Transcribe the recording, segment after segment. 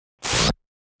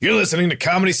You're listening to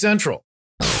Comedy Central.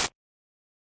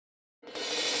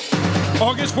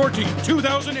 August 14,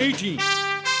 2018.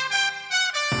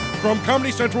 From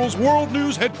Comedy Central's World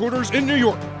News headquarters in New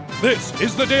York, this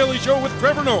is The Daily Show with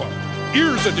Trevor Noah,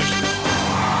 Ears Edition.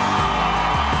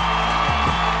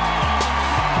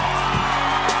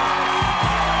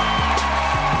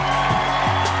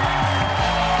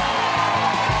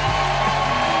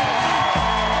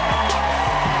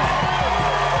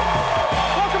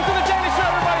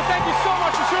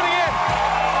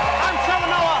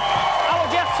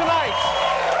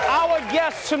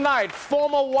 Tonight,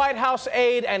 former White House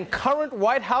aide and current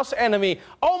White House enemy,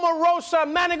 Omarosa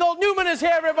Manigault Newman is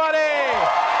here, everybody! Yeah,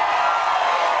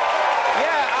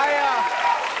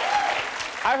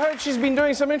 I heard she's been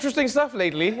doing some interesting stuff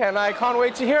lately, and I can't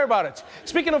wait to hear about it.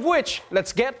 Speaking of which,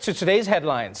 let's get to today's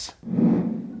headlines.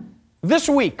 This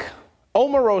week,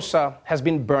 Omarosa has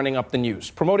been burning up the news,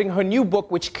 promoting her new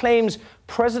book, which claims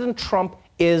President Trump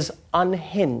is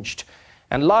unhinged.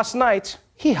 And last night,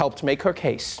 he helped make her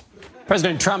case.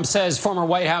 President Trump says former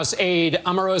White House aide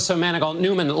Omarosa Manigault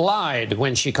Newman lied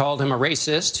when she called him a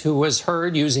racist who was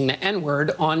heard using the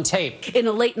N-word on tape. In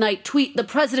a late-night tweet, the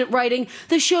president writing,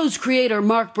 the show's creator,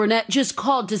 Mark Burnett, just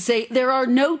called to say there are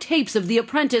no tapes of The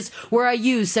Apprentice where I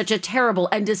use such a terrible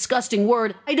and disgusting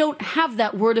word. I don't have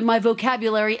that word in my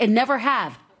vocabulary and never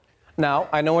have. Now,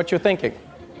 I know what you're thinking.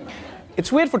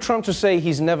 It's weird for Trump to say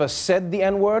he's never said the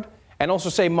N-word, and also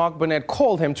say Mark Burnett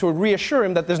called him to reassure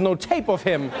him that there's no tape of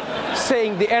him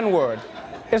saying the N-word.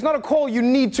 It's not a call you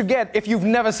need to get if you've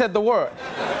never said the word.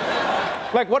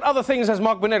 Like, what other things has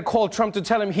Mark Burnett called Trump to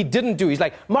tell him he didn't do? He's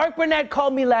like, Mark Burnett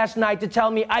called me last night to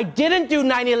tell me I didn't do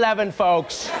 9/11,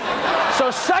 folks. So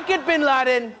suck it, Bin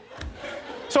Laden.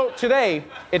 So today,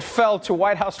 it fell to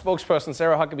White House spokesperson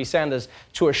Sarah Huckabee Sanders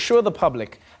to assure the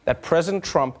public that President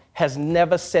Trump has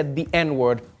never said the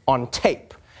N-word on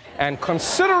tape. And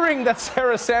considering that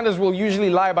Sarah Sanders will usually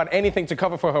lie about anything to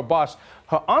cover for her boss,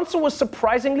 her answer was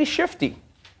surprisingly shifty.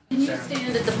 Can you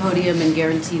stand at the podium and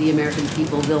guarantee the American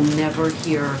people they'll never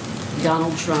hear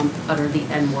Donald Trump utter the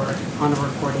N-word on a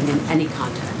recording in any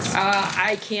context?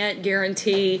 I can't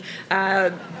guarantee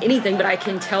anything, but I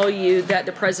can tell you that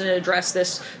the president addressed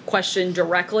this question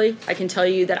directly. I can tell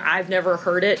you that I've never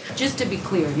heard it. Just to be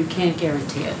clear, you can't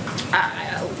guarantee it.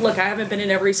 Look, I haven't been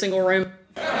in every single room.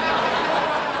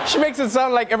 She makes it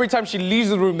sound like every time she leaves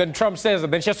the room, then Trump says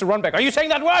it, then she has to run back. Are you saying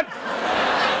that word?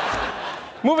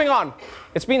 Moving on.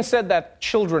 It's been said that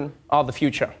children are the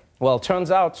future. Well, turns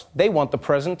out they want the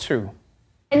present too.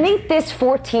 And meet this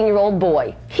 14-year-old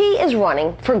boy. He is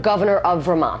running for governor of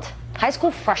Vermont. High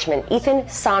school freshman Ethan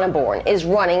Sonneborn is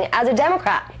running as a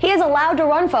Democrat. He is allowed to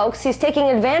run, folks. He's taking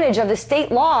advantage of the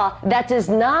state law that does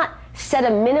not set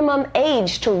a minimum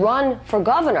age to run for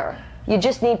governor. You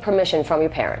just need permission from your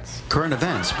parents. Current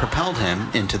events propelled him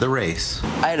into the race.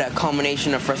 I had a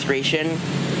culmination of frustration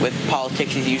with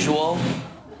politics as usual.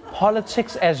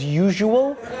 Politics as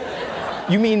usual?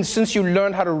 You mean since you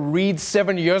learned how to read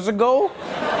 7 years ago?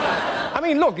 I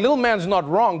mean, look, little man's not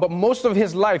wrong, but most of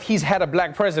his life he's had a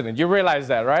black president. You realize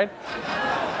that, right?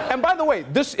 And by the way,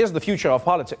 this is the future of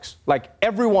politics. Like,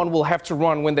 everyone will have to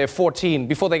run when they're 14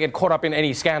 before they get caught up in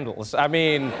any scandals. I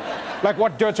mean, like,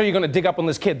 what dirt are you going to dig up on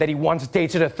this kid that he once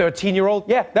dated a 13-year-old?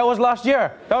 Yeah, that was last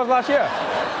year.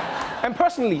 And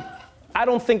personally, I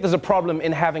don't think there's a problem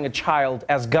in having a child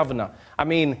as governor. I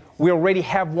mean, we already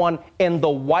have one in the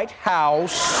White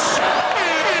House.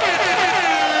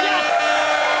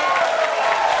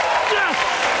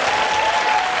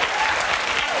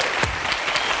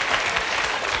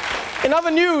 In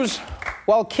other news,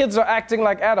 while kids are acting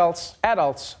like adults,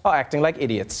 adults are acting like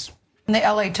idiots. The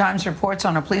LA Times reports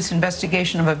on a police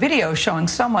investigation of a video showing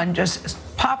someone just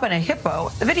popping a hippo.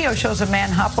 The video shows a man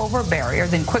hop over a barrier,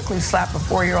 then quickly slap a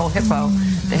 4-year-old hippo.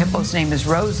 The hippo's name is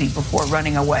Rosie before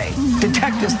running away.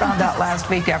 Detectives found out last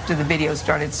week after the video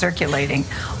started circulating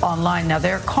online. Now,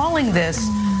 they're calling this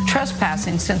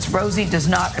trespassing since Rosie does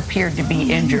not appear to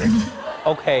be injured.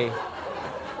 Okay,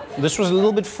 this was a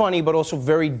little bit funny, but also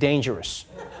very dangerous.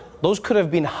 Those could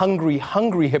have been hungry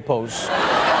hippos.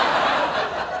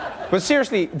 But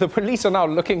seriously, the police are now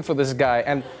looking for this guy,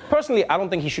 and personally, I don't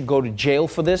think he should go to jail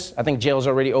for this. I think jail's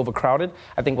already overcrowded.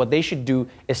 I think what they should do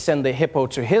is send the hippo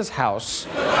to his house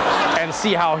and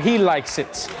see how he likes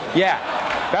it. Yeah,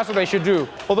 that's what they should do.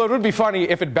 Although it would be funny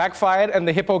if it backfired and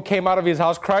the hippo came out of his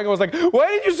house crying and was like, "Why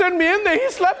did you send me in there? He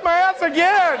slapped my ass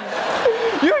again.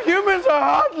 You humans are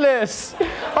heartless."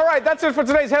 All right, that's it for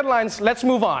today's headlines. Let's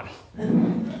move on.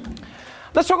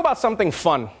 Let's talk about something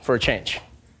fun for a change.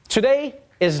 Today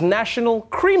is National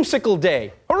Creamsicle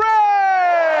Day. Hooray!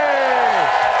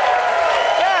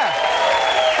 Yeah.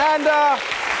 And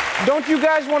Don't you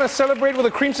guys want to celebrate with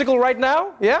a creamsicle right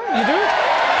now? Yeah, you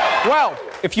do? Well,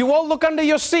 if you all look under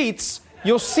your seats,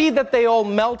 you'll see that they all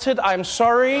melted. I'm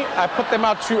sorry, I put them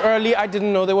out too early. I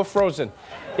didn't know they were frozen.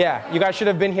 Yeah, you guys should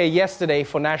have been here yesterday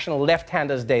for National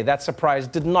Left-Handers Day. That surprise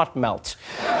did not melt.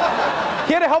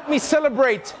 Here to help me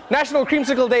celebrate National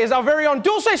Creamsicle Day is our very own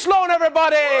Dulce Sloan,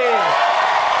 everybody!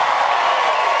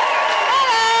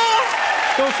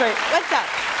 Hello! Dulce. What's up?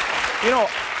 You know,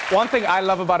 one thing I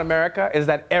love about America is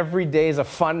that every day is a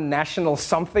fun National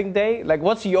Something Day. Like,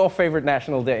 what's your favorite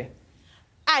National Day?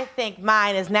 I think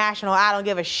mine is national. I don't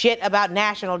give a shit about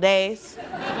national days.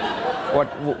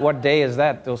 What day is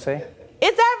that, Dulce?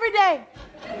 It's every day.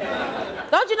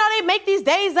 Don't you know they make these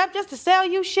days up just to sell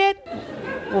you shit?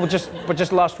 Well,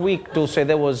 just last week, Dulce,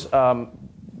 there was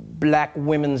Black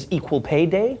Women's Equal Pay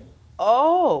Day.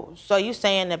 Oh, so you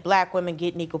saying that black women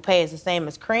getting equal pay is the same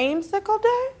as creamsicle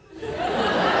day?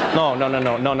 No,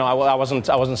 I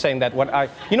wasn't saying that.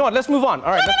 You know what, let's move on. All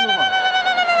right, let's move on.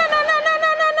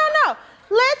 No.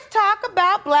 Let's talk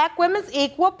about black women's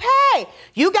equal pay.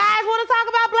 You guys want to talk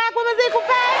about black women's equal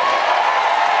pay?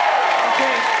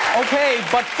 Okay,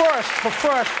 but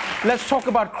first, let's talk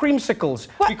about creamsicles.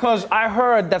 What? Because I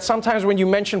heard that sometimes when you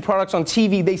mention products on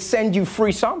TV, they send you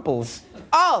free samples.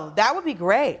 Oh, that would be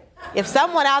great. If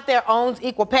someone out there owns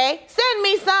equal pay, send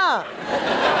me some.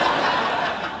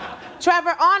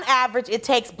 Trevor, on average, it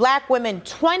takes black women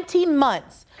 20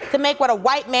 months to make what a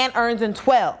white man earns in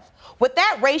 12. With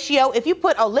that ratio, if you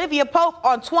put Olivia Pope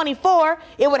on 24,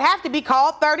 it would have to be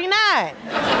called 39.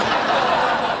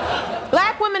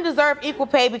 Black women deserve equal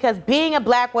pay because being a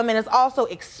black woman is also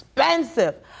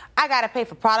expensive. I gotta pay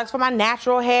for products for my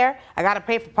natural hair. I gotta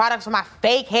pay for products for my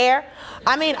fake hair.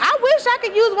 I mean, I wish I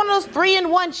could use one of those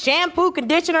 3-in-1 shampoo,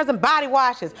 conditioners, and body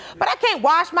washes, but I can't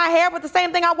wash my hair with the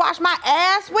same thing I wash my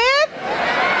ass with.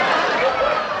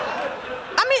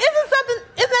 I mean,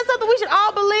 isn't that something we should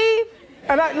all believe?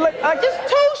 And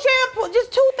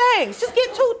just two things. Just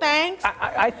get two things.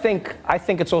 I think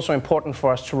it's also important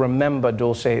for us to remember,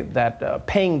 Dulce, that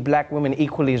paying black women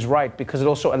equally is right because it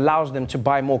also allows them to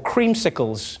buy more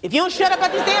creamsicles. If you don't shut up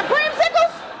about these damn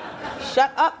creamsicles,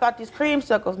 shut up about these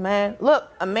creamsicles, man. Look,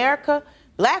 America,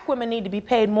 black women need to be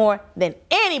paid more than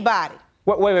anybody.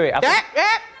 Wait. Huh?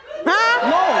 No.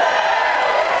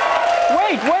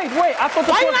 Wait. I thought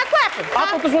this Why you not clapping? I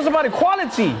thought this was about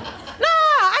equality.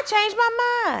 I changed my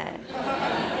mind.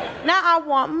 Now I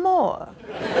want more.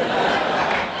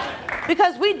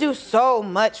 Because we do so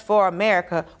much for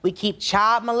America. We keep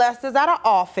child molesters out of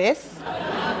office.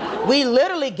 We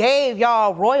literally gave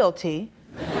y'all royalty.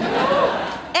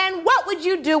 And what would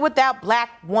you do without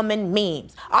black woman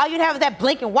memes? All you'd have is that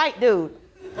blinking white dude.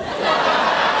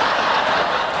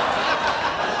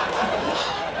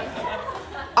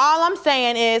 All I'm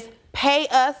saying is pay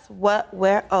us what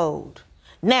we're owed.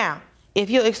 Now, if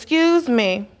you'll excuse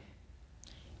me,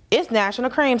 it's National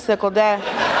Creamsicle Day.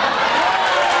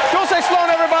 Dulce Sloan,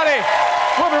 everybody.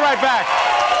 We'll be right back.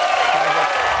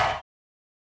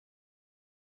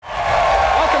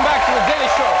 Welcome back to The Daily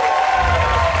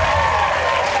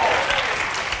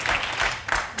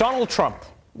Show. Donald Trump.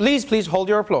 Please hold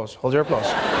your applause. Hold your applause.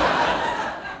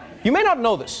 You may not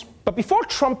know this, but before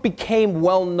Trump became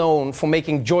well known for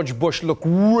making George Bush look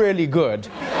really good,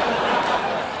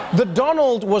 the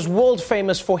Donald was world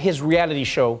famous for his reality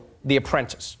show, The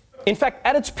Apprentice. In fact,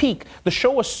 at its peak, the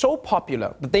show was so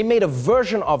popular that they made a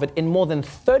version of it in more than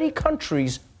 30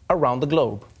 countries around the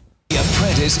globe. The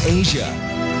Apprentice Asia.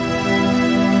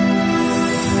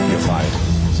 You're fired.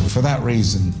 So for that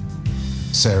reason,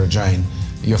 Sarah Jane,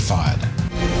 you're fired.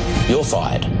 You're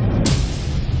fired.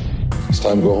 It's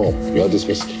time to go home. You're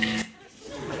dismissed.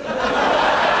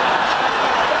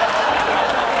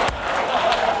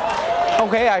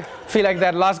 Okay, I feel like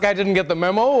that last guy didn't get the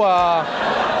memo.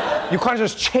 You can't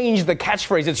just change the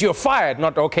catchphrase. It's you're fired,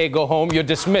 not okay, go home, you're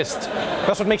dismissed.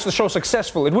 That's what makes the show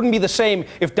successful. It wouldn't be the same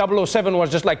if 007 was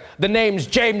just like, the name's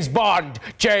James Bond,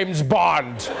 James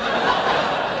Bond.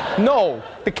 No,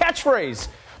 the catchphrase.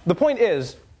 The point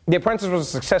is, The Apprentice was a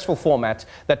successful format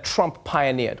that Trump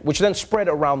pioneered, which then spread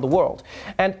around the world.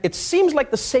 And it seems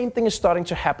like the same thing is starting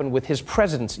to happen with his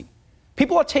presidency.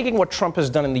 People are taking what Trump has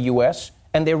done in the US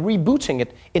and they're rebooting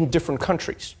it in different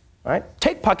countries, right?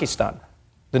 Take Pakistan,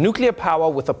 the nuclear power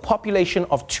with a population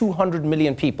of 200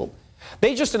 million people.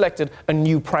 They just elected a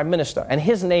new prime minister, and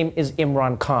his name is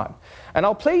Imran Khan. And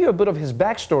I'll play you a bit of his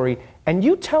backstory, and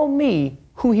you tell me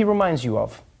who he reminds you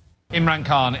of. Imran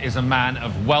Khan is a man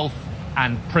of wealth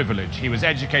and privilege. He was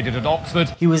educated at Oxford.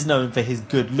 He was known for his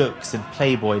good looks and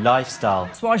playboy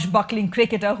lifestyle. Swashbuckling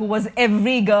cricketer who was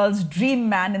every girl's dream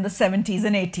man in the 70s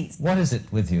and 80s. What is it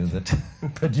with you that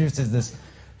produces this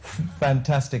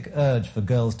fantastic urge for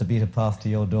girls to beat a path to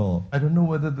your door? I don't know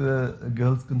whether the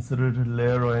girls consider it a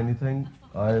lair or anything.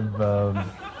 I've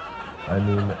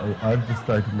just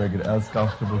tried to make it as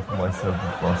comfortable for myself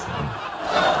as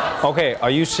possible. Okay, are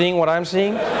you seeing what I'm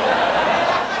seeing?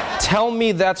 Tell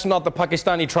me that's not the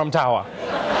Pakistani Trump Tower.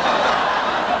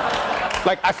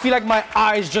 Like, I feel like my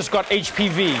eyes just got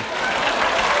HPV.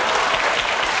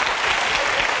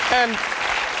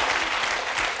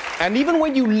 And even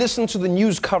when you listen to the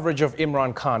news coverage of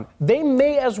Imran Khan, they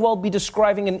may as well be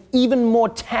describing an even more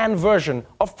tan version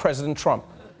of President Trump.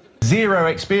 Zero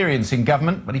experience in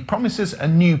government, but he promises a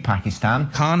new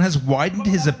Pakistan. Khan has widened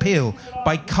his appeal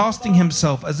by casting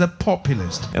himself as a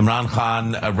populist. Imran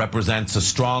Khan represents a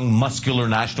strong, muscular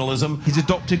nationalism. He's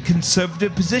adopted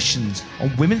conservative positions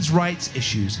on women's rights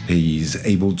issues. He's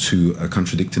able to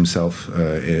contradict himself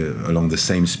along the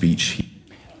same speech.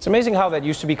 It's amazing how that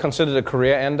used to be considered a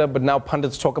career ender, but now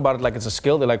pundits talk about it like it's a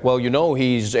skill. They're like, well, you know,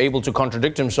 he's able to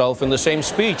contradict himself in the same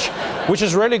speech, which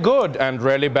is really good and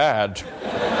really bad.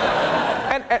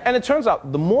 And it turns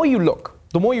out, the more you look,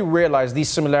 the more you realize these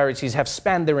similarities have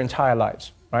spanned their entire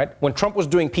lives, right? When Trump was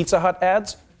doing Pizza Hut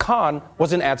ads, Khan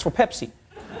was in ads for Pepsi.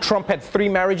 Trump had 3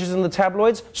 marriages in the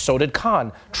tabloids, so did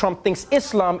Khan. Trump thinks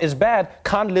Islam is bad,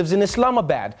 Khan lives in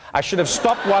Islamabad. I should have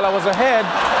stopped while I was ahead,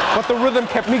 but the rhythm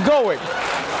kept me going.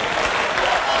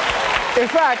 In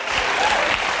fact,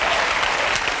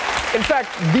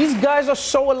 these guys are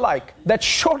so alike that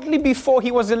shortly before he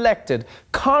was elected,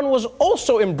 Khan was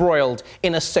also embroiled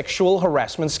in a sexual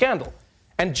harassment scandal.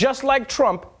 And just like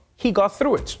Trump, he got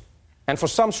through it. And for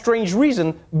some strange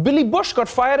reason, Billy Bush got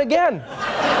fired again.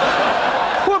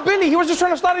 Poor Billy, he was just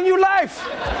trying to start a new life.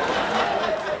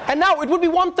 And now, it would be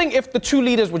one thing if the two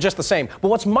leaders were just the same. But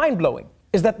what's mind-blowing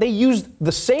is that they used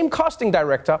the same casting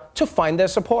director to find their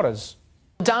supporters.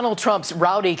 Donald Trump's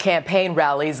rowdy campaign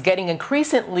rallies getting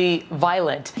increasingly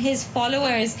violent. His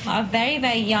followers are very,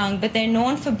 very young, but they're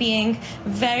known for being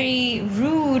very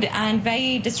rude and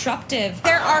very disruptive.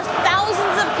 There are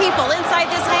thousands of people inside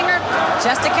this hangar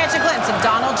just to catch a glimpse of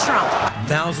Donald Trump.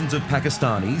 Thousands of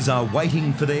Pakistanis are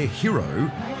waiting for their hero,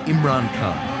 Imran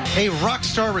Khan. A rock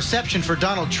star reception for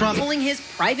Donald Trump. Pulling his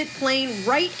private plane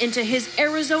right into his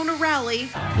Arizona rally.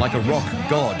 Like a rock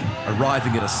god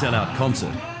arriving at a sellout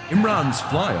concert, Imran's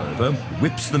flyover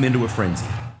whips them into a frenzy.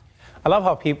 I love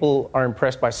how people are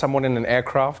impressed by someone in an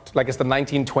aircraft, like it's the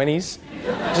 1920s.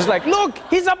 Just like, look,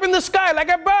 he's up in the sky like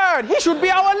a bird. He should be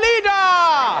our leader.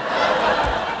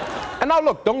 And now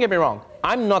look, don't get me wrong.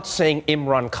 I'm not saying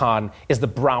Imran Khan is the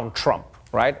brown Trump,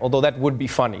 right? Although that would be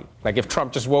funny. Like if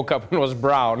Trump just woke up and was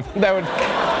brown,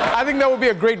 I think that would be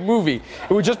a great movie.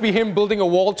 It would just be him building a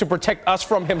wall to protect us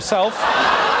from himself.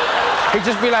 He'd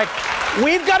just be like,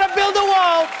 we've got to build a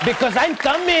wall because I'm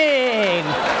coming.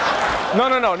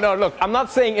 No, look, I'm not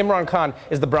saying Imran Khan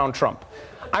is the brown Trump.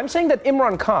 I'm saying that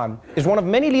Imran Khan is one of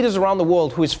many leaders around the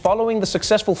world who is following the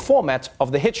successful format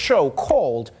of the hit show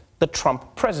called The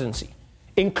Trump Presidency,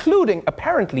 including,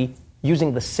 apparently,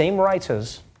 using the same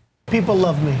writers. People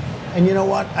love me. And you know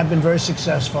what? I've been very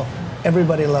successful.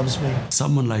 Everybody loves me.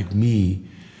 Someone like me,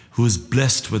 who is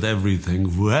blessed with everything,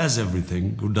 who has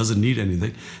everything, who doesn't need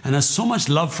anything, and has so much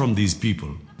love from these people.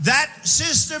 That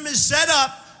system is set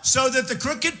up so that the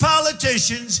crooked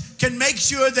politicians can make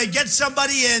sure they get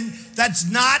somebody in that's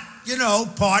not,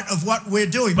 part of what we're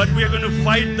doing. But we are going to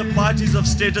fight the parties of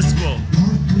status quo.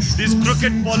 These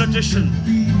crooked politicians,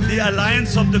 the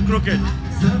alliance of the crooked,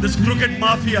 this crooked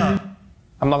mafia.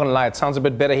 I'm not going to lie, it sounds a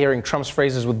bit better hearing Trump's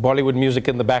phrases with Bollywood music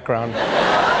in the background.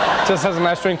 Just has a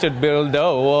nice string to build a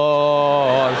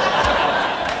wall.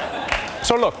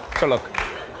 So look,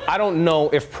 I don't know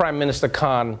if Prime Minister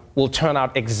Khan will turn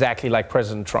out exactly like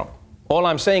President Trump. All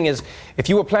I'm saying is, if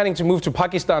you were planning to move to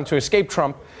Pakistan to escape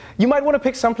Trump, you might want to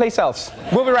pick someplace else.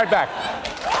 We'll be right back.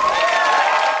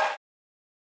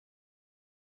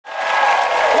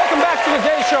 Welcome back to The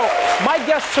Daily Show. My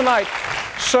guest tonight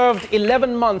served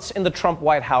 11 months in the Trump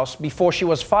White House before she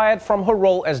was fired from her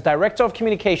role as Director of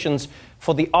Communications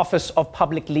for the Office of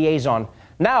Public Liaison.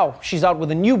 Now she's out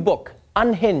with a new book,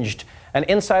 Unhinged, an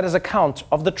insider's account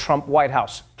of the Trump White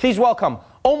House. Please welcome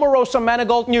Omarosa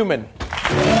Manigault Newman.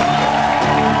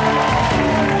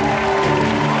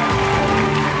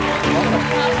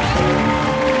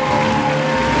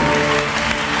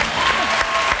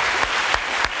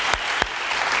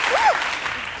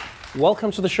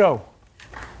 Welcome to the show.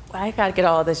 I gotta get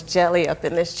all this jelly up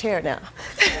in this chair now.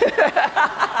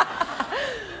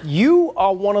 You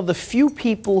are one of the few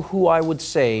people who I would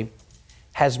say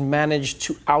has managed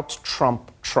to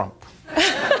out-Trump Trump.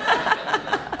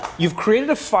 You've created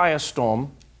a firestorm.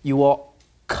 You are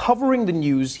covering the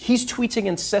news. He's tweeting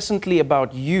incessantly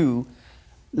about you.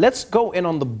 Let's go in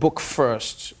on the book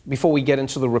first before we get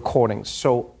into the recordings.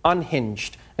 So,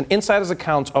 Unhinged, an insider's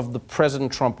account of the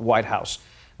President Trump White House.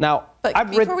 Now, but I've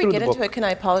read before we through get the into book. it, can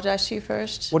I apologize to you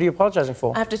first? What are you apologizing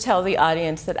for? I have to tell the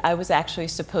audience that I was actually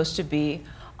supposed to be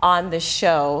on this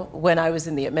show when I was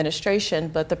in the administration,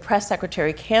 but the press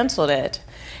secretary canceled it.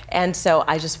 And so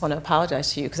I just want to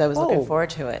apologize to you because I was looking forward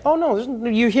to it. Oh, no,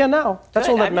 you're here now. That's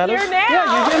all that I'm matters. here now.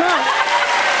 Yeah, you're here now.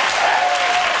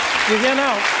 You're here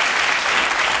now.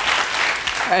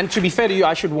 And to be fair to you,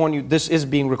 I should warn you, this is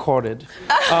being recorded.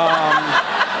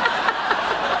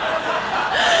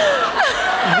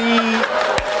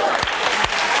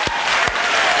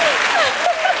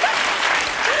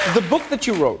 The book that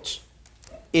you wrote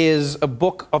is a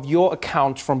book of your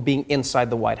account from being inside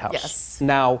the White House. Yes.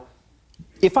 Now,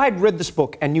 if I had read this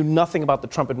book and knew nothing about the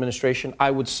Trump administration,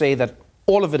 I would say that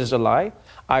all of it is a lie.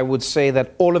 I would say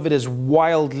that all of it is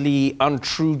wildly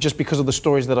untrue just because of the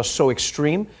stories that are so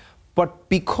extreme. But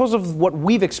because of what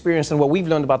we've experienced and what we've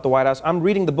learned about the White House, I'm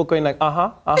reading the book going like,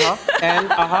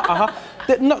 and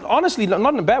honestly,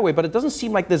 not in a bad way, but it doesn't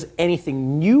seem like there's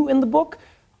anything new in the book.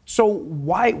 So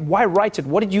why write it?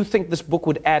 What did you think this book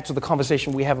would add to the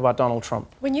conversation we have about Donald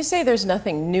Trump? When you say there's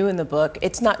nothing new in the book,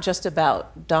 it's not just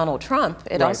about Donald Trump.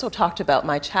 It also talked about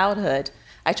my childhood.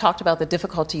 I talked about the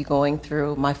difficulty going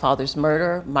through my father's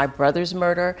murder, my brother's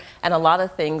murder, and a lot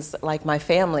of things like my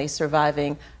family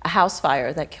surviving a house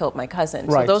fire that killed my cousin.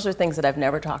 So those are things that I've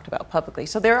never talked about publicly.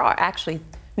 So there are actually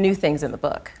new things in the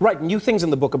book. Right, new things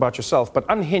in the book about yourself. But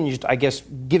Unhinged, I guess,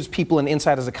 gives people an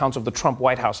insider's account of the Trump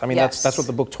White House. I mean, that's what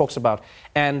the book talks about.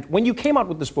 And when you came out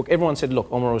with this book, everyone said,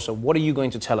 look, Omarosa, what are you going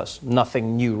to tell us?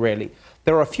 Nothing new, really.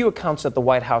 There are a few accounts that the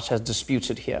White House has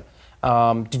disputed here.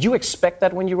 Did you expect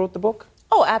that when you wrote the book?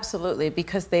 Oh, absolutely,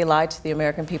 because they lied to the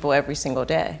American people every single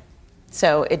day.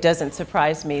 So it doesn't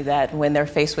surprise me that when they're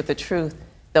faced with the truth,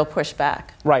 they'll push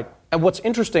back. Right. And what's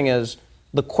interesting is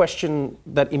the question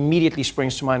that immediately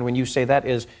springs to mind when you say that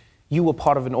is, you were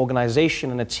part of an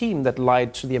organization and a team that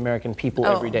lied to the American people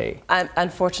every day.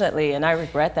 Unfortunately, and I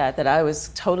regret that I was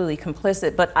totally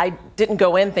complicit, but I didn't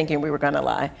go in thinking we were going to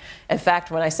lie. In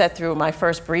fact, when I sat through my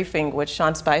first briefing with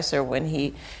Sean Spicer, when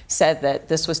he said that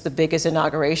this was the biggest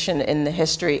inauguration in the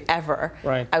history ever,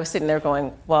 I was sitting there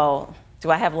going, well, do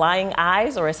I have lying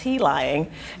eyes or is he lying?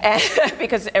 And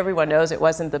because everyone knows it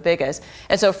wasn't the biggest.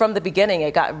 And so from the beginning,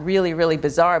 it got really, really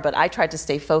bizarre, but I tried to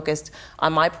stay focused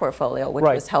on my portfolio, which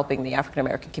was helping the African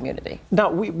American community. Now,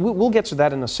 we'll get to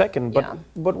that in a second,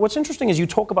 but what's interesting is you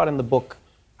talk about in the book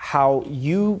how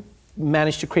you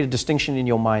managed to create a distinction in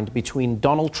your mind between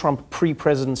Donald Trump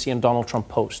pre-presidency and Donald Trump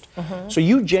post. So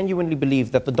you genuinely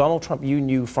believe that the Donald Trump you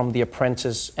knew from The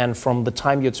Apprentice and from the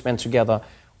time you had spent together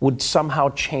would somehow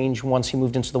change once he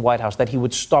moved into the White House, that he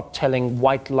would stop telling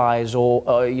white lies or,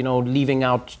 leaving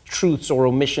out truths or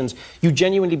omissions. You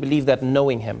genuinely believe that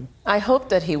knowing him? I hope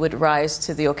that he would rise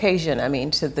to the occasion. I mean,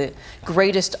 to the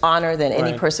greatest honor that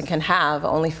any person can have.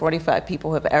 Only 45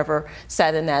 people have ever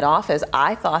sat in that office.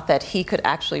 I thought that he could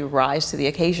actually rise to the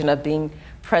occasion of being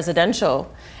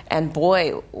presidential. And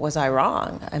boy, was I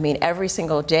wrong. I mean, every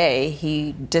single day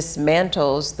he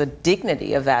dismantles the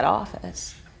dignity of that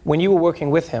office. When you were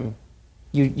working with him,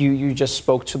 you just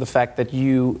spoke to the fact that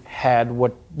you had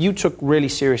what you took really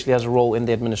seriously as a role in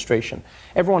the administration.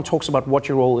 Everyone talks about what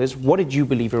your role is. What did you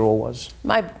believe your role was?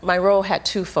 My role had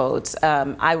two folds.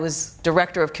 I was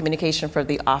Director of Communication for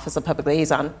the Office of Public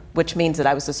Liaison, which means that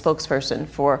I was the spokesperson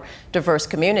for diverse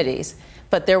communities.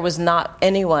 But there was not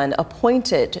anyone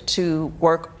appointed to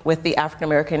work with the African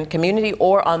American community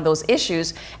or on those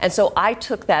issues. And so I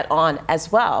took that on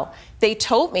as well. They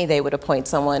told me they would appoint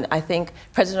someone. I think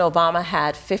President Obama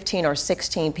had 15 or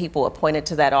 16 people appointed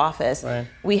to that office.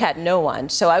 We had no one.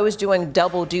 So I was doing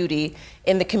double duty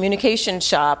in the communication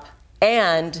shop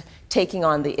and taking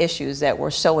on the issues that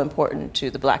were so important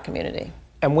to the Black community.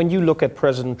 And when you look at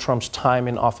President Trump's time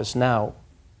in office now,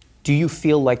 do you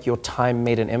feel like your time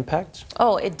made an impact?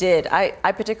 Oh, it did.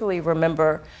 I particularly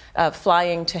remember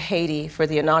flying to Haiti for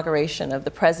the inauguration of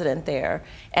the president there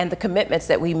and the commitments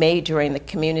that we made during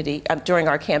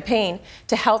our campaign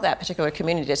to help that particular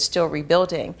community that's still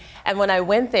rebuilding. And when I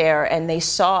went there and they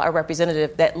saw a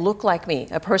representative that looked like me,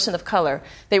 a person of color,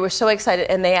 they were so excited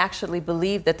and they actually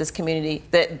believed that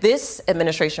this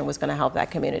administration was going to help that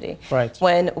community.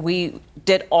 When we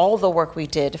did all the work we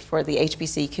did for the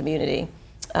HBC community,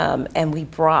 and we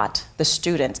brought the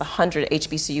students, 100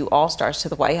 HBCU All-Stars, to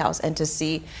the White House, and to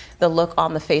see the look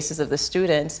on the faces of the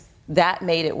students, that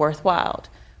made it worthwhile.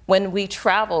 When we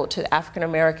traveled to African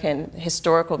American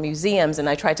historical museums and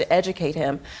I tried to educate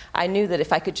him, I knew that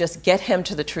if I could just get him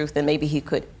to the truth, then maybe he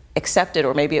could accept it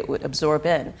or maybe it would absorb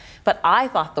in. But I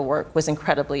thought the work was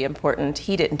incredibly important.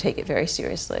 He didn't take it very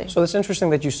seriously. So it's interesting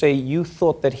that you say you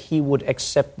thought that he would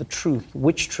accept the truth.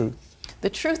 Which truth? The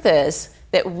truth is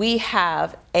that we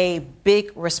have a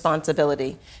big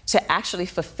responsibility to actually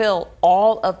fulfill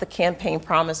all of the campaign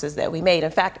promises that we made.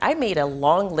 In fact, I made a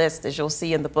long list, as you'll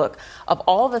see in the book, of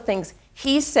all the things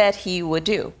he said he would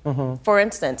do. For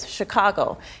instance,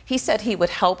 Chicago. He said he would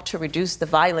help to reduce the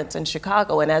violence in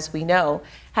Chicago. And as we know,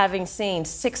 having seen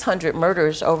 600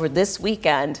 murders over this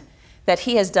weekend, that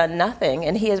he has done nothing,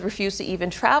 and he has refused to even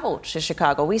travel to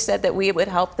Chicago. We said that we would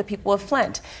help the people of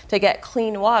Flint to get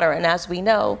clean water. And as we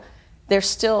know, there's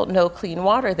still no clean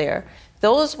water there.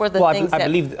 Those were the things I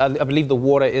believe the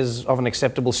water is of an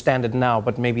acceptable standard now,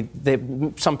 but maybe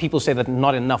some people say that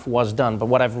not enough was done. But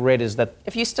what I've read is that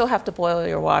if you still have to boil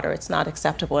your water, it's not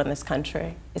acceptable in this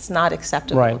country. It's not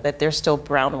acceptable that there's still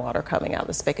brown water coming out of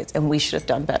the spigots, and we should have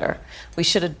done better. We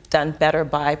should have done better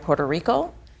by Puerto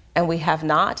Rico, and we have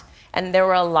not. And there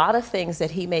were a lot of things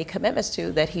that he made commitments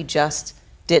to that he just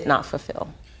did not fulfill.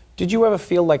 Did you ever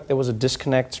feel like there was a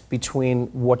disconnect between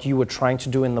what you were trying to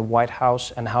do in the White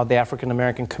House and how the African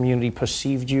American community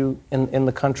perceived you in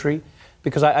the country?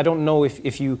 Because I don't know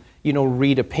if you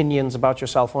read opinions about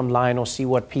yourself online or see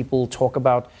what people talk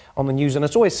about on the news, and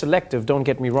it's always selective, don't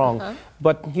get me wrong.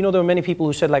 But there were many people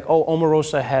who said like, oh,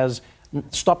 Omarosa has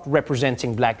stopped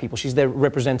representing black people. She's there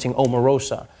representing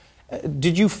Omarosa.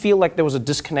 Did you feel like there was a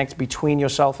disconnect between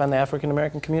yourself and the African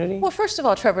American community? Well, first of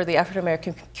all, Trevor, the African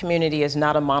American community is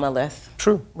not a monolith.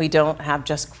 True. We don't have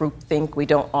just groupthink. We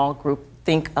don't all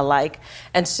think alike.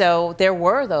 And so there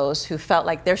were those who felt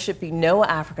like there should be no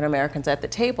African Americans at the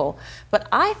table. But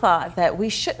I thought that we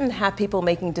shouldn't have people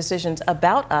making decisions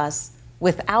about us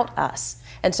without us.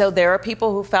 And so there are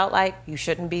people who felt like you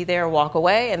shouldn't be there, walk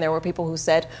away. And there were people who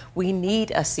said, we need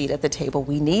a seat at the table.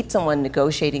 We need someone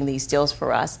negotiating these deals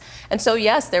for us. And so,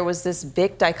 yes, there was this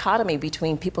big dichotomy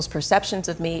between people's perceptions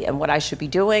of me and what I should be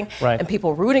doing, and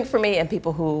people rooting for me and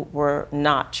people who were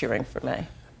not cheering for me.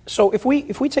 So if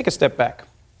we take a step back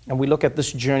and we look at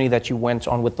this journey that you went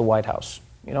on with the White House,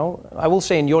 I will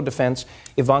say in your defense,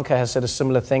 Ivanka has said a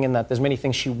similar thing in that there's many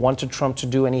things she wanted Trump to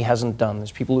do and he hasn't done.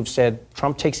 There's people who've said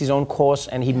Trump takes his own course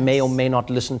and he may or may not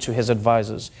listen to his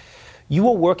advisors. You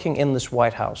are working in this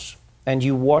White House and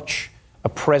you watch a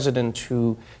president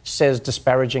who says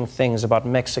disparaging things about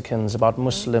Mexicans, about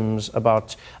Muslims,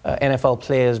 about NFL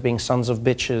players being sons of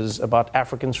bitches, about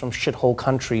Africans from shithole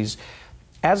countries.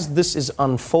 As this is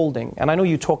unfolding, and I know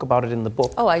you talk about it in the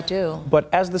book. Oh, I do. But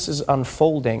as this is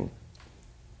unfolding,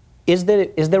 is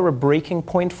there a breaking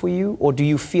point for you, or do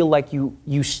you feel like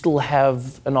you still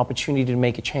have an opportunity to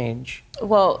make a change?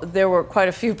 Well, there were quite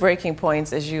a few breaking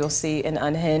points, as you'll see in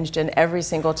Unhinged, and every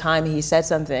single time he said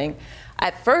something,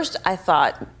 at first I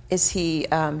thought, is he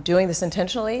doing this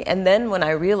intentionally? And then when I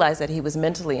realized that he was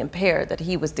mentally impaired, that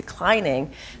he was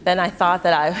declining, then I thought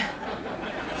that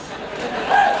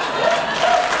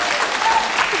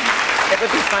it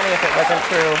would be funny if it wasn't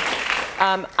true.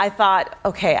 I thought,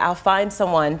 okay, I'll find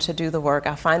someone to do the work.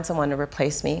 I'll find someone to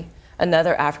replace me,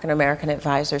 another African-American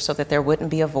advisor so that there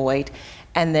wouldn't be a void,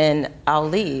 and then I'll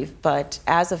leave. But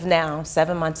as of now,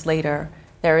 7 months later,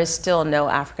 there is still no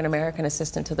African-American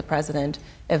assistant to the president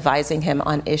advising him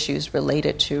on issues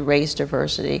related to race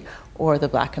diversity or the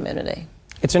black community.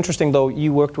 It's interesting, though,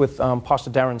 you worked with Pastor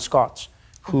Darren Scott,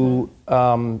 who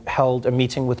held a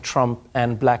meeting with Trump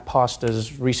and black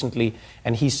pastors recently,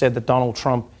 and he said that Donald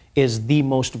Trump is the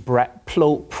most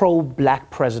pro-black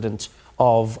president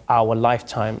of our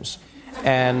lifetimes.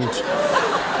 And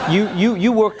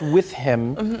you worked with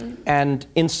him, and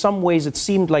in some ways it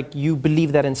seemed like you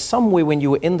believed that in some way when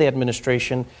you were in the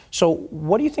administration. So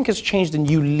what do you think has changed in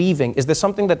you leaving? Is there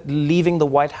something that leaving the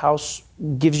White House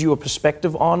gives you a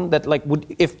perspective on? That, like,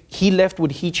 if he left,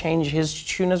 would he change his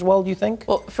tune as well, do you think?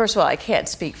 Well, first of all, I can't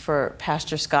speak for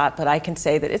Pastor Scott, but I can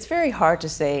say that it's very hard to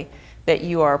say that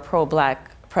you are a pro-black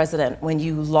president when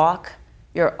you lock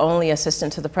your only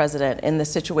assistant to the president in the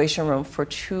Situation Room for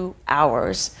 2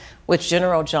 hours with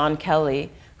General John Kelly,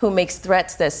 who makes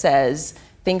threats that says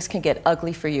things can get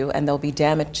ugly for you and there'll be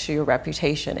damage to your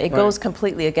reputation. It goes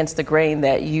completely against the grain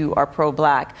that you are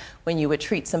pro-black when you would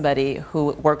treat somebody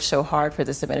who worked so hard for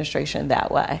this administration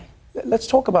that way. Let's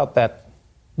talk about that.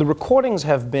 The recordings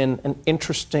have been an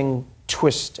interesting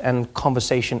twist and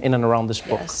conversation in and around this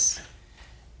book. Yes.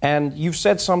 And you've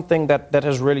said something that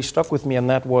has really stuck with me, and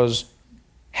that was,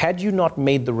 had you not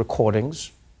made the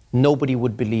recordings, nobody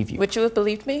would believe you. Would you have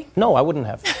believed me? No, I wouldn't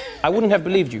have. I wouldn't have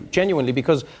believed you, genuinely,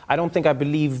 because I don't think I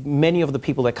believe many of the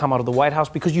people that come out of the White House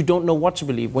because you don't know what to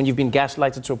believe. When you've been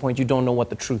gaslighted to a point, you don't know what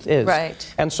the truth is.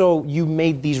 Right. And so you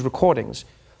made these recordings.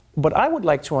 But I would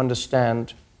like to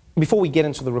understand, before we get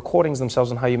into the recordings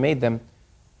themselves and how you made them,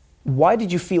 why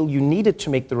did you feel you needed to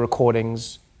make the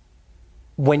recordings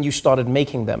when you started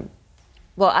making them?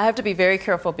 Well, I have to be very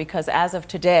careful because as of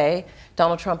today,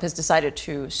 Donald Trump has decided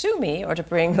to sue me or to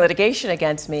bring litigation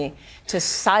against me to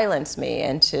silence me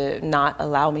and to not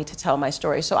allow me to tell my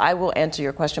story. So I will answer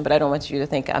your question, but I don't want you to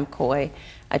think I'm coy.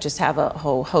 I just have a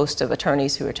whole host of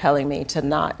attorneys who are telling me to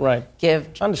not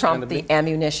give Trump the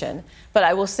ammunition. But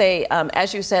I will say,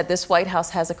 as you said, this White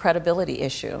House has a credibility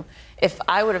issue. If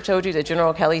I would have told you that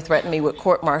General Kelly threatened me with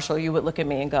court-martial, you would look at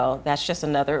me and go, that's just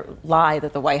another lie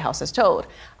that the White House has told.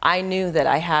 I knew that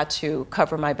I had to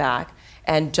cover my back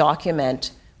and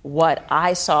document what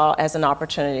I saw as an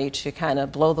opportunity to kind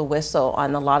of blow the whistle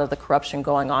on a lot of the corruption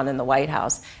going on in the White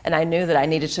House. And I knew that I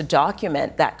needed to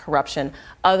document that corruption,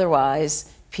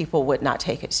 otherwise people would not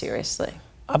take it seriously.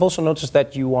 I've also noticed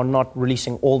that you are not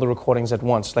releasing all the recordings at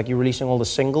once. Like, you're releasing all the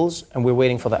singles, and we're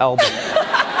waiting for the album.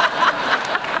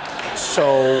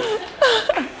 So,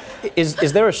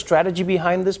 is there a strategy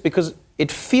behind this? Because it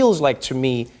feels like, to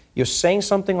me, you're saying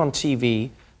something on TV,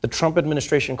 the Trump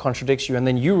administration contradicts you, and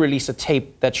then you release a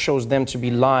tape that shows them to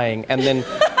be lying, and then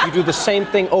you do the same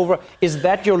thing over. Is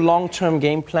that your long-term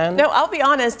game plan? No, I'll be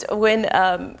honest. When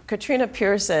Katrina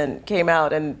Pearson came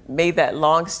out and made that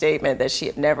long statement that she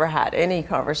had never had any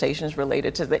conversations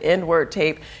related to the N-word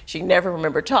tape, she never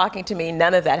remembered talking to me,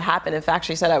 none of that happened. In fact,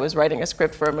 she said I was writing a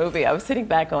script for a movie. I was sitting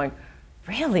back going,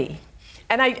 really?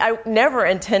 And I never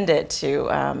intended to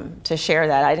share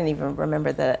that. I didn't even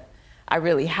remember that I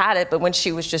really had it, but when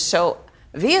she was just so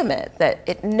vehement that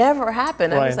it never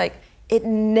happened, I was like, it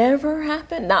never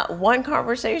happened, not one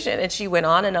conversation. And she went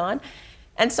on.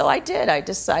 And so I did. I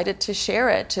decided to share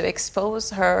it, to expose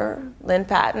her, Lynn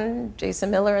Patton,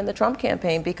 Jason Miller, and the Trump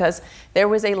campaign, because there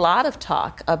was a lot of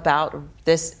talk about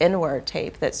this N-word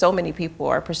tape that so many people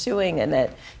are pursuing and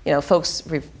that, folks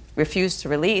refuse to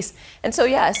release. And so,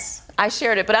 yes, I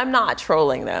shared it, but I'm not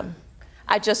trolling them.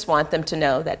 I just want them to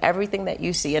know that everything that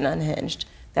you see in Unhinged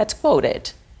that's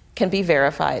quoted can be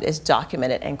verified, is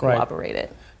documented, and corroborated.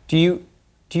 Right.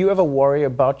 Do you ever worry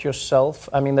about yourself?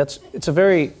 I mean, it's a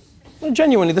very,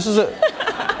 genuinely, this is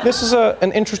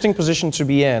an interesting position to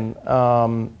be in,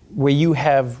 where you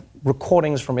have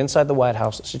recordings from inside the White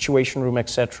House, Situation Room,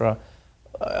 etc.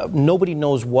 Nobody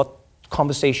knows what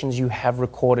conversations you have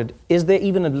recorded. Is there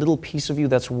even a little piece of you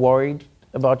that's worried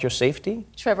about your safety?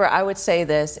 Trevor, I would say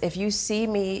this. If you see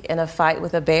me in a fight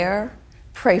with a bear,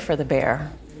 pray for the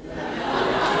bear.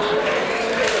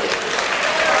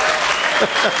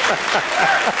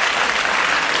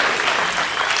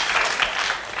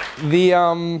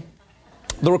 The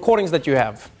recordings that you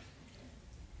have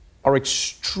are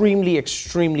extremely,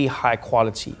 extremely high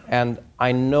quality. And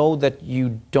I know that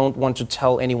you don't want to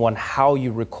tell anyone how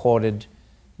you recorded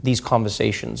these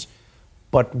conversations,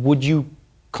 but would you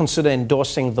consider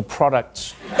endorsing the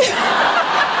products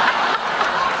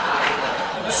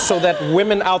so that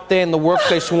women out there in the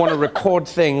workplace who want to record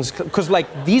things, because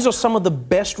these are some of the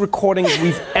best recordings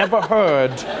we've ever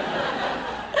heard,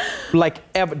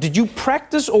 ever. Did you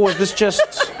practice, or was this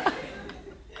just...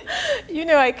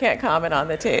 I can't comment on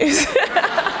the tapes.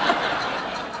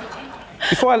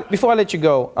 Before I let you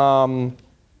go,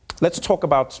 let's talk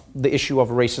about the issue of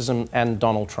racism and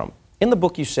Donald Trump. In the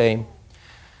book you say,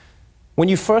 when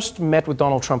you first met with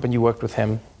Donald Trump and you worked with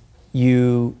him,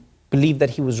 you believed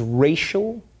that he was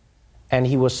racial and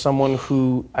he was someone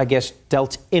who, I guess,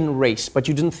 dealt in race, but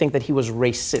you didn't think that he was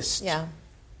racist. Yeah.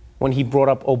 When he brought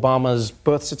up Obama's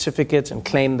birth certificate and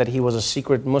claimed that he was a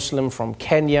secret Muslim from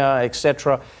Kenya,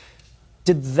 etc.,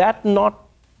 did that not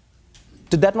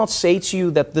say to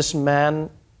you that this man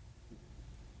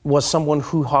was someone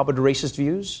who harbored racist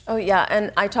views? Oh, yeah,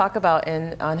 and I talk about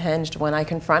in Unhinged when I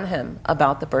confront him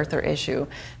about the birther issue.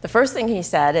 The first thing he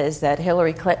said is that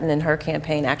Hillary Clinton and her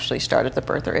campaign actually started the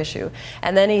birther issue.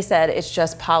 And then he said, it's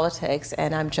just politics,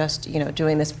 and I'm just,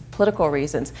 doing this for political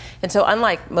reasons. And so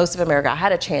unlike most of America, I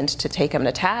had a chance to take him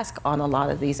to task on a lot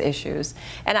of these issues.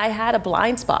 And I had a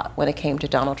blind spot when it came to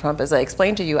Donald Trump. As I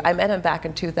explained to you, I met him back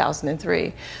in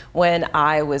 2003 when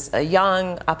I was a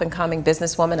young, up-and-coming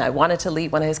businesswoman. I wanted to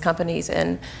lead one of his companies,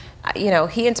 and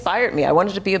he inspired me. I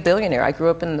wanted to be a billionaire. I grew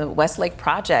up in the Westlake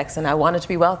projects, and I wanted to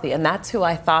be wealthy, and that's who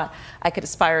I thought I could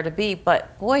aspire to be.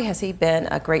 But boy, has he been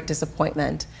a great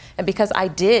disappointment. And because I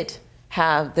did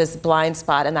have this blind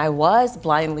spot, and I was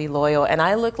blindly loyal, and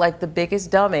I looked like the biggest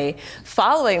dummy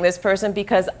following this person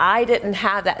because I didn't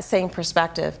have that same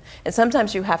perspective. And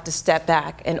sometimes you have to step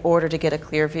back in order to get a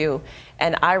clear view.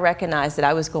 And I recognized that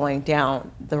I was going down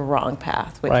the wrong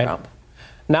path with Trump.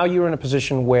 Now you're in a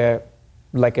position where,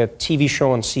 like a TV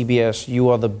show on CBS, you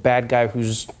are the bad guy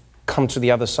who's come to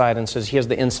the other side and says, here's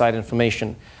the inside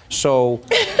information. So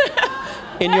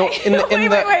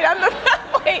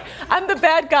I'm the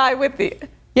bad guy with the...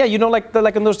 Yeah, you know, like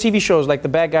in those TV shows, like the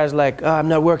bad guy's like, I'm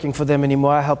not working for them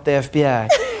anymore, I help the FBI.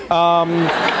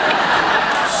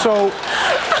 So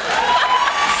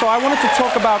I wanted to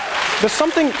talk about, there's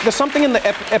something in the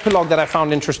epilogue that I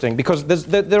found interesting, because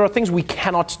there are things we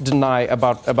cannot deny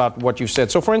about what you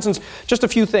said. So for instance, just a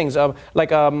few things,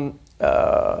 Penn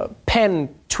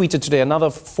tweeted today, another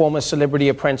former Celebrity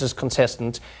Apprentice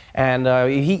contestant, and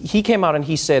he came out and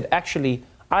he said, actually,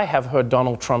 I have heard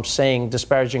Donald Trump saying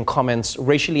disparaging comments,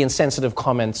 racially insensitive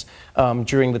comments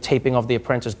during the taping of The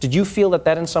Apprentice. Did you feel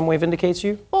that in some way vindicates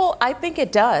you? Well, I think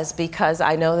it does, because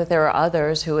I know that there are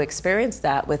others who experienced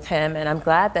that with him, and I'm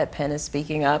glad that Penn is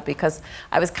speaking up, because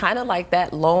I was kind of like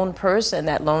that lone person,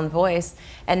 that lone voice,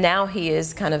 and now he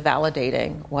is kind of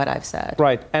validating what I've said.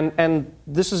 Right, and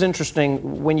this is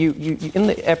interesting. When you in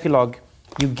the epilogue,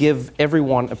 you give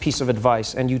everyone a piece of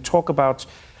advice, and you talk about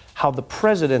how the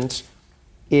president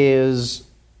is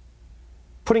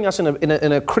putting us in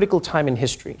a critical time in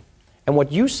history. And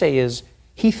what you say is,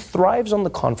 he thrives on the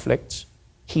conflict,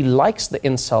 he likes the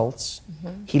insults,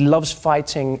 he loves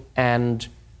fighting and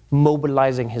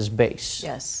mobilizing his base.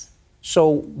 Yes. So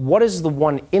what is the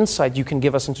one insight you can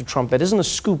give us into Trump that isn't a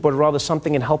scoop, but rather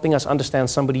something in helping us understand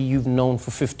somebody you've known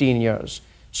for 15 years?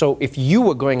 So if you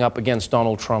were going up against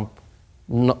Donald Trump,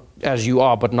 not, as you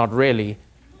are, but not really,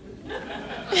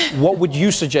 what would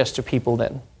you suggest to people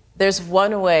then? There's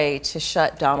one way to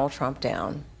shut Donald Trump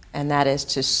down, and that is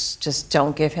to just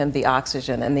don't give him the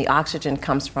oxygen. And the oxygen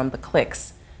comes from the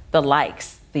clicks, the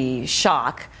likes, the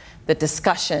shock, the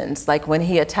discussions. Like when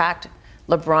he attacked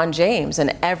LeBron James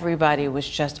and everybody was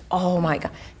just, oh my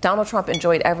God. Donald Trump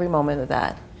enjoyed every moment of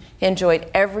that. He enjoyed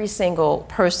every single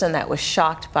person that was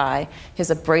shocked by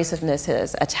his abrasiveness,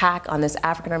 his attack on this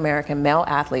African-American male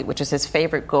athlete, which is his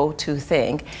favorite go-to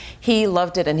thing. He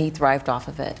loved it and he thrived off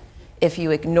of it. If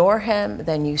you ignore him,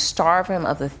 then you starve him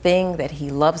of the thing that he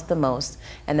loves the most,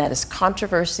 and that is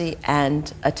controversy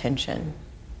and attention.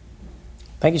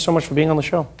 Thank you so much for being on the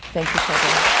show. Thank you,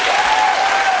 children.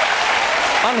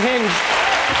 Unhinged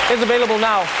is available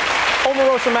now.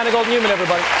 Omarosa, Manigault, Newman,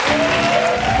 everybody.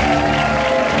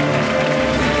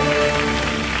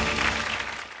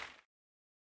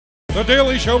 The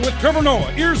Daily Show with Trevor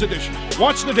Noah, Ears Edition.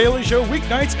 Watch The Daily Show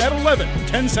weeknights at 11,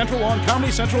 10 Central on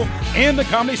Comedy Central and the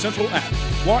Comedy Central app.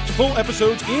 Watch full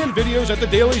episodes and videos at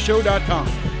thedailyshow.com.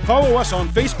 Follow us on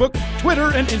Facebook,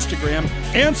 Twitter, and Instagram,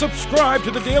 and subscribe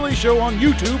to The Daily Show on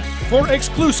YouTube for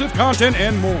exclusive content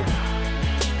and more.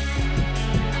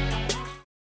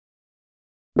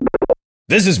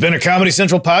 This has been a Comedy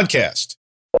Central podcast.